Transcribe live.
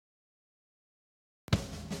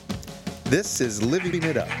This is Living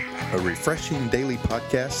It Up, a refreshing daily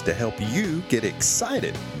podcast to help you get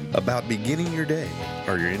excited about beginning your day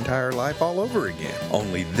or your entire life all over again.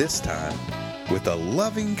 Only this time with a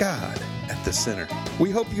loving God at the center. We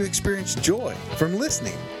hope you experience joy from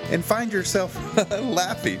listening and find yourself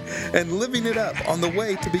laughing and living it up on the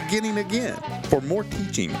way to beginning again. For more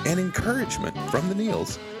teaching and encouragement from the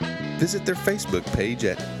Neals, visit their Facebook page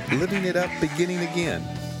at Living It Up Beginning Again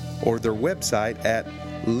or their website at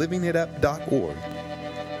livingitup.org.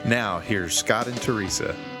 Now, here's Scott and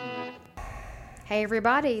Teresa. Hey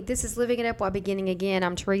everybody, this is Living It Up While Beginning Again.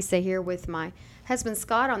 I'm Teresa here with my husband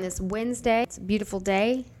Scott on this Wednesday. It's a beautiful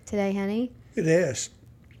day today, honey. It is.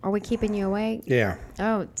 Are we keeping you awake? Yeah.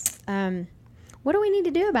 Oh, it's, what do we need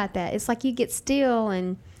to do about that? It's like you get still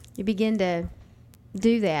and you begin to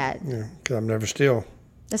do that. Yeah, because I'm never still.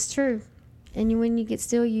 That's true. And when you get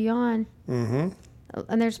still, you yawn. Mm-hmm.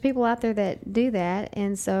 And there's people out there that do that,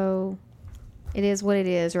 and so it is what it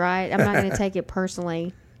is, right? I'm not going to take it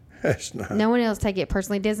personally. That's not. No one else take it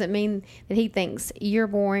personally. It doesn't mean that he thinks you're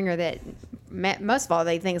boring or that, most of all,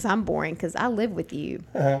 they thinks I'm boring because I live with you.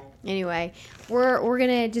 Uh-huh. Anyway, we're going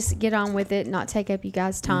to just get on with it, not take up you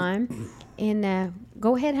guys' time. And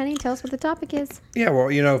go ahead, honey, tell us what the topic is. Yeah,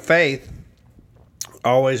 well, faith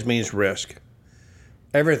always means risk.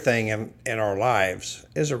 Everything in our lives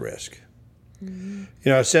is a risk. Mm-hmm.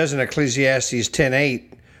 It says in Ecclesiastes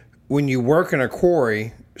 10:8, when you work in a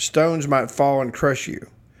quarry, stones might fall and crush you.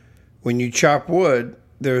 When you chop wood,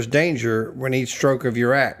 there is danger when each stroke of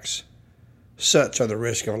your axe. Such are the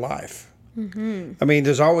risks of life. Mm-hmm. I mean,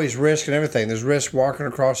 there's always risk in everything. There's risk walking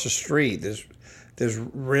across the street. There's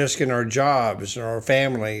risk in our jobs and our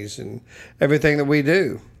families and everything that we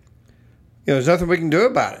do. There's nothing we can do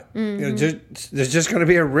about it. Mm-hmm. There's just going to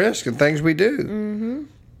be a risk in things we do. Mm-hmm.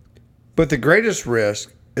 But the greatest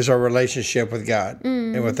risk is our relationship with God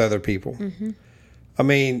and with other people. Mm-hmm. I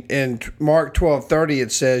mean, in Mark 12:30,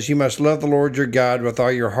 it says, you must love the Lord your God with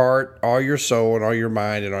all your heart, all your soul, and all your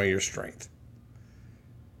mind, and all your strength.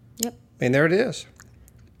 Yep. And there it is.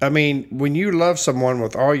 I mean, when you love someone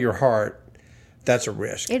with all your heart, that's a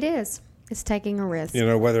risk. It is. It's taking a risk.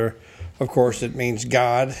 Whether, of course, it means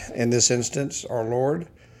God in this instance, our Lord,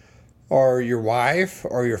 or your wife,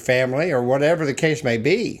 or your family, or whatever the case may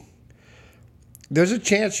be. There's a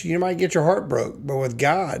chance you might get your heart broke, but with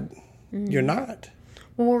God, you're not.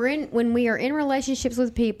 When we are in relationships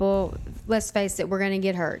with people, let's face it, we're going to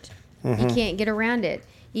get hurt. Mm-hmm. You can't get around it.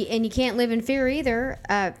 And you can't live in fear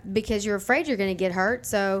either because you're afraid you're going to get hurt.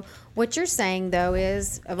 So what you're saying, though,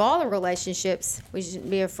 is of all the relationships we shouldn't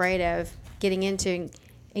be afraid of getting into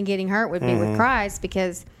and getting hurt would be with Christ,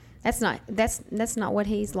 because that's not what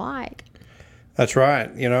he's like. That's right.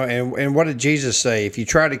 And what did Jesus say? If you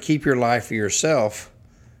try to keep your life for yourself,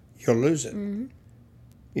 you'll lose it.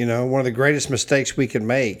 Mm-hmm. One of the greatest mistakes we can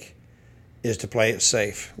make is to play it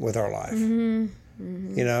safe with our life.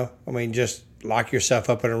 Mm-hmm. Mm-hmm. Just lock yourself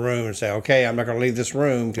up in a room and say, okay, I'm not going to leave this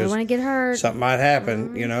room because I want to get hurt. Something might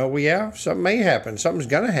happen. Mm-hmm. Something may happen. Something's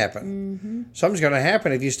going to happen. Mm-hmm. Something's going to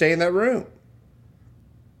happen if you stay in that room.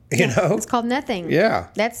 It's called nothing. Yeah.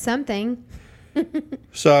 That's something.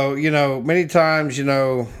 So, many times,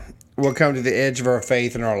 we'll come to the edge of our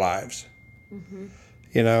faith in our lives, and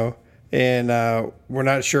we're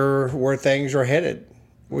not sure where things are headed.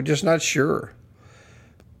 We're just not sure.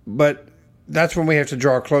 But that's when we have to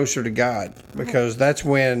draw closer to God, because that's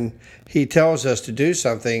when he tells us to do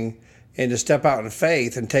something and to step out in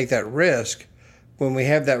faith and take that risk. When we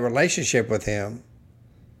have that relationship with him,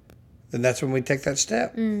 then that's when we take that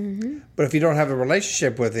step. Mm-hmm. But if you don't have a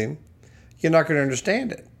relationship with him, you're not going to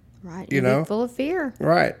understand it. Right. You'll be full of fear.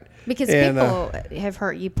 Right. Because people have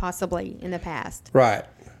hurt you possibly in the past. Right.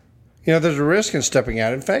 There's a risk in stepping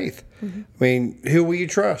out in faith. Mm-hmm. I mean, who will you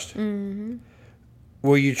trust? Mm-hmm.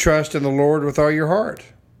 Will you trust in the Lord with all your heart?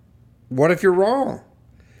 What if you're wrong?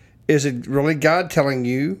 Is it really God telling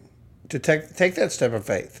you to take that step of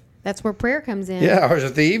faith? That's where prayer comes in. Yeah, or is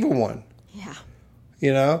it the evil one?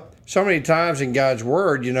 Yeah. So many times in God's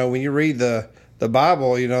Word, when you read the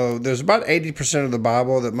Bible, there's about 80% of the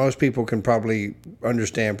Bible that most people can probably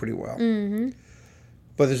understand pretty well. Mm-hmm.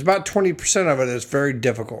 But there's about 20% of it that's very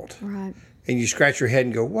difficult. Right. And you scratch your head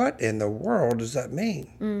and go, what in the world does that mean?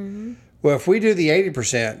 Mm-hmm. Well, if we do the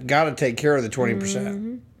 80%, God will take care of the 20%.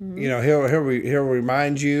 Mm-hmm. Mm-hmm. He'll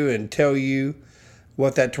remind you and tell you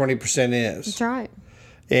what that 20% is. That's right.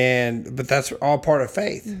 But that's all part of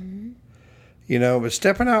faith. Mm-hmm. But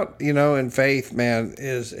stepping out, in faith, man,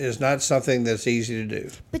 is not something that's easy to do.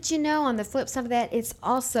 But on the flip side of that, it's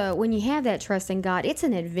also, when you have that trust in God, it's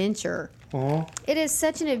an adventure. Uh-huh. It is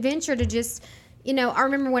such an adventure to just I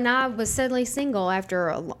remember when I was suddenly single after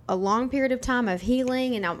a long period of time of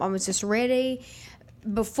healing, and I was just ready.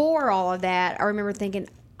 Before all of that, I remember thinking,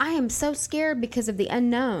 I am so scared because of the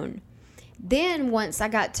unknown. Then once I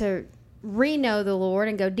got to re-know the Lord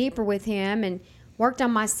and go deeper with Him and worked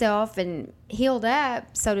on myself and healed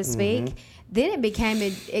up, so to speak, then it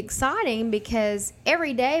became exciting because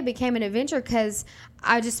every day became an adventure because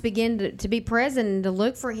I just began to be present and to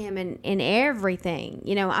look for Him in everything.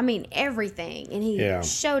 Everything. And He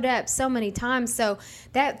showed up so many times. So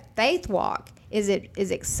that faith walk is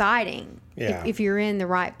exciting if you're in the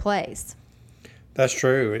right place. That's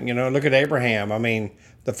true. And, look at Abraham. I mean,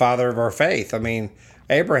 the father of our faith. I mean,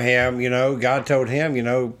 Abraham, God told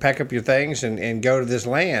him, pack up your things and go to this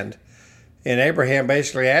land. And Abraham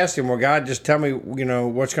basically asked him, well, God, just tell me,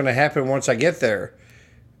 what's going to happen once I get there.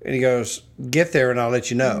 And he goes, get there and I'll let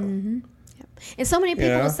you know. Mm-hmm. Yep. And so many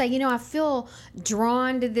people will say, I feel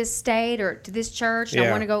drawn to this state or to this church. And I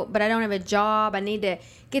want to go, but I don't have a job. I need to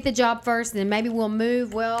get the job first and then maybe we'll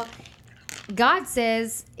move. Well, God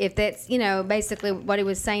says, if that's, basically what He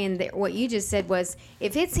was saying, that what you just said was,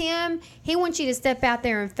 if it's Him, He wants you to step out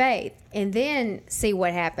there in faith and then see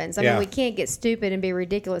what happens. I mean, we can't get stupid and be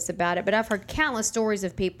ridiculous about it, but I've heard countless stories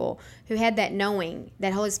of people who had that knowing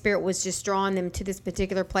that Holy Spirit was just drawing them to this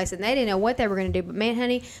particular place and they didn't know what they were going to do. But man,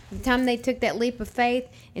 honey, by the time they took that leap of faith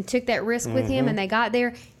and took that risk with Him and they got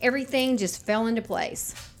there, everything just fell into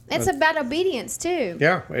place. It's about obedience too.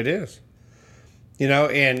 Yeah, it is. Look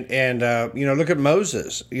at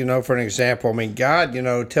Moses, for an example. I mean,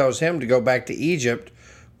 God, tells him to go back to Egypt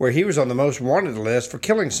where he was on the most wanted list for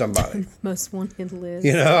killing somebody. Most wanted list.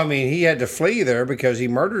 He had to flee there because he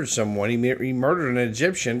murdered someone. He murdered an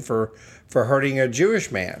Egyptian for hurting a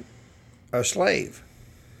Jewish man, a slave.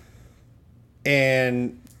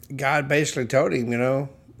 And God basically told him,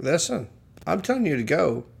 listen, I'm telling you to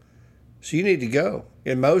go, so you need to go.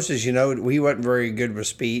 And Moses, he wasn't very good with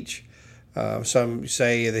speech. Some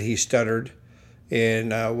say that he stuttered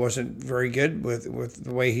and wasn't very good with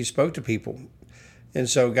the way he spoke to people. And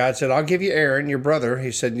so God said, I'll give you Aaron, your brother.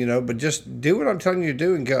 He said, but just do what I'm telling you to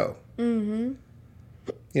do and go.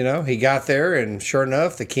 Mm-hmm. He got there, and sure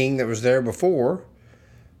enough, the king that was there before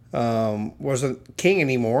wasn't king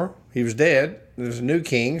anymore. He was dead. There was a new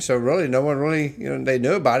king, so really no one really, they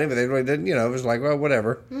knew about him, but they really didn't, it was like, well,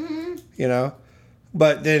 whatever,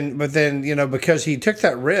 But then, because he took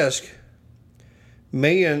that risk,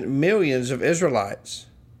 millions of Israelites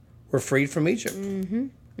were freed from Egypt. Mm-hmm.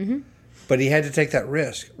 Mm-hmm. But he had to take that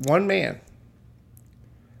risk. One man,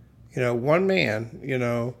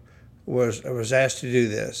 was asked to do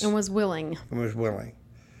this. And was willing.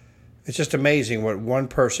 It's just amazing what one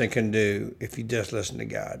person can do if you just listen to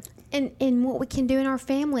God. And what we can do in our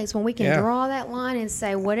families when we can draw that line and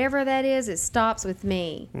say, whatever that is, it stops with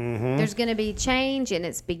me. Mm-hmm. There's going to be change, and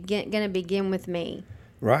it's going to begin with me.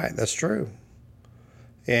 Right, that's true.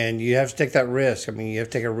 And you have to take that risk. I mean, you have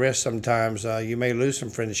to take a risk sometimes. You may lose some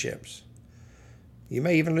friendships. You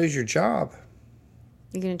may even lose your job.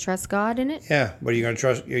 You're going to trust God in it? Yeah, but you're going to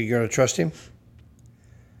trust. You're going to trust Him.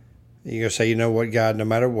 You're going to say, you know what, God, no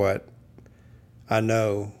matter what, I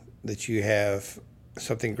know that you have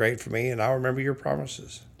something great for me, and I'll remember your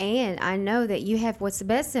promises. And I know that you have what's the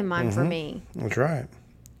best in mind for me. That's right.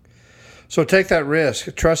 So take that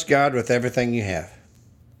risk. Trust God with everything you have.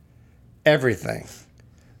 Everything.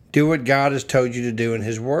 Do what God has told you to do in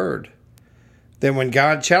His Word. Then when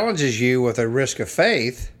God challenges you with a risk of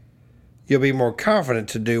faith, you'll be more confident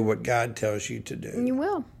to do what God tells you to do. You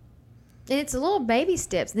will. And it's a little baby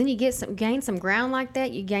steps. Then you gain some ground like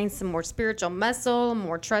that. You gain some more spiritual muscle,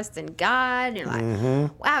 more trust in God. And you're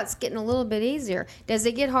like, wow, it's getting a little bit easier. Does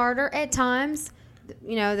it get harder? At times.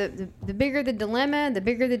 The bigger the dilemma, the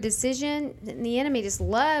bigger the decision, the enemy just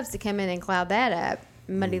loves to come in and cloud that up,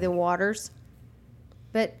 muddy the waters.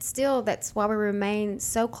 But still, that's why we remain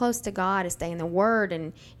so close to God, to stay in the Word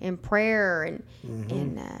and in prayer and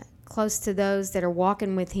close to those that are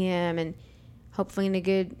walking with Him, and hopefully in a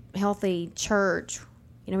good, healthy church.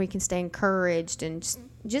 We can stay encouraged and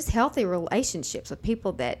just healthy relationships with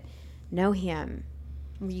people that know Him.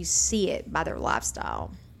 You see it by their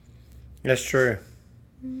lifestyle. That's true.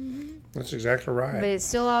 That's exactly right. But it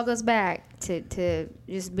still all goes back to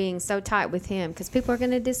just being so tight with Him, because people are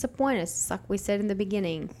going to disappoint us, like we said in the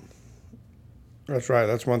beginning. That's right.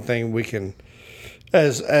 That's one thing we can,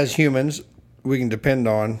 as humans, we can depend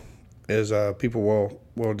on is people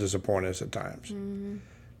will disappoint us at times. Mm-hmm.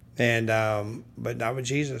 And but not with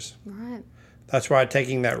Jesus. Right. That's why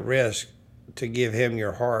taking that risk to give Him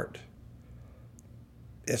your heart,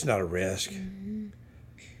 it's not a risk. Mm-hmm.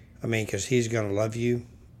 I mean, because He's going to love you.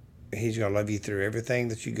 He's going to love you through everything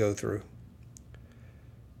that you go through.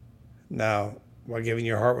 Now, while giving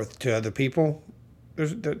your heart to other people,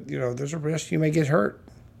 there's a risk you may get hurt.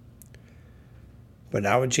 But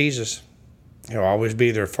not with Jesus. He'll always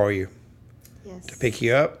be there for you. Yes. To pick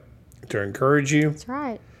you up, to encourage you. That's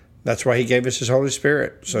right. That's why he gave us his Holy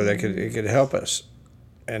Spirit, so that it could help us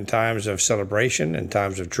in times of celebration, in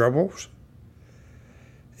times of troubles.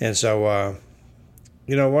 And so,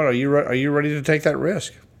 you know what? Are you ready to take that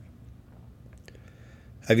risk?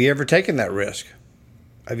 Have you ever taken that risk?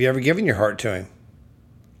 Have you ever given your heart to him?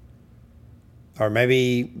 Or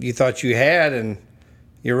maybe you thought you had, and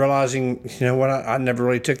you're realizing, you know what? I never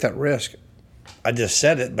really took that risk. I just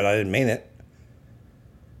said it, but I didn't mean it.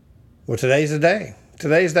 Well, today's the day.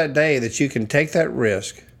 Today's that day that you can take that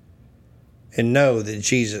risk and know that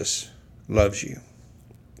Jesus loves you.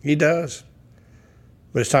 He does.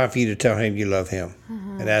 But it's time for you to tell him you love him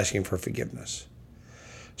and ask him for forgiveness.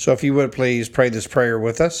 So if you would please pray this prayer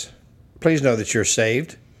with us. Please know that you're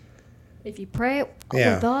saved. If you pray it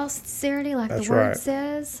with all sincerity, like That's the word right.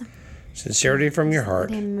 says. Sincerity from your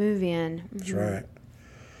heart. Let him move in. That's right.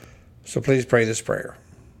 So please pray this prayer.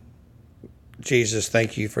 Jesus,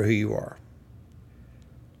 thank you for who you are.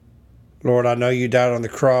 Lord, I know you died on the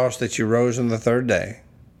cross, that you rose on the third day.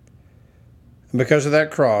 And because of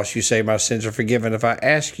that cross, you say my sins are forgiven if I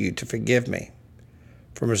ask you to forgive me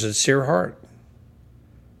from a sincere heart.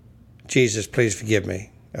 Jesus, please forgive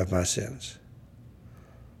me of my sins.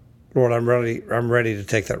 Lord, I'm ready to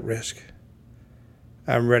take that risk.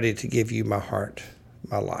 I'm ready to give you my heart,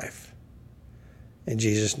 my life. In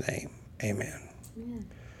Jesus' name, amen. Amen.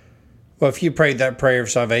 Well, if you prayed that prayer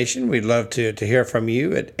of salvation, we'd love to hear from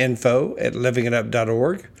you at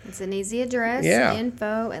info@livingitup.org. It's an easy address, Yeah.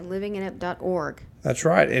 info@livingitup.org. That's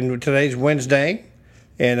right. And today's Wednesday.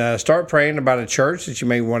 And start praying about a church that you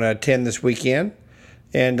may want to attend this weekend.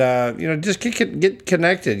 And, just get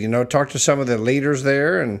connected. Talk to some of the leaders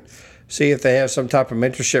there and see if they have some type of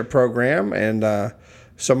mentorship program. And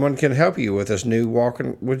someone can help you with this new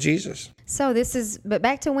walking with Jesus. So but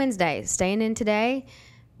back to Wednesday, staying in today.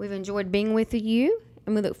 We've enjoyed being with you,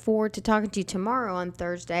 and we look forward to talking to you tomorrow on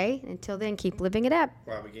Thursday. Until then, keep living it up.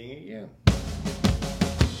 While beginning again.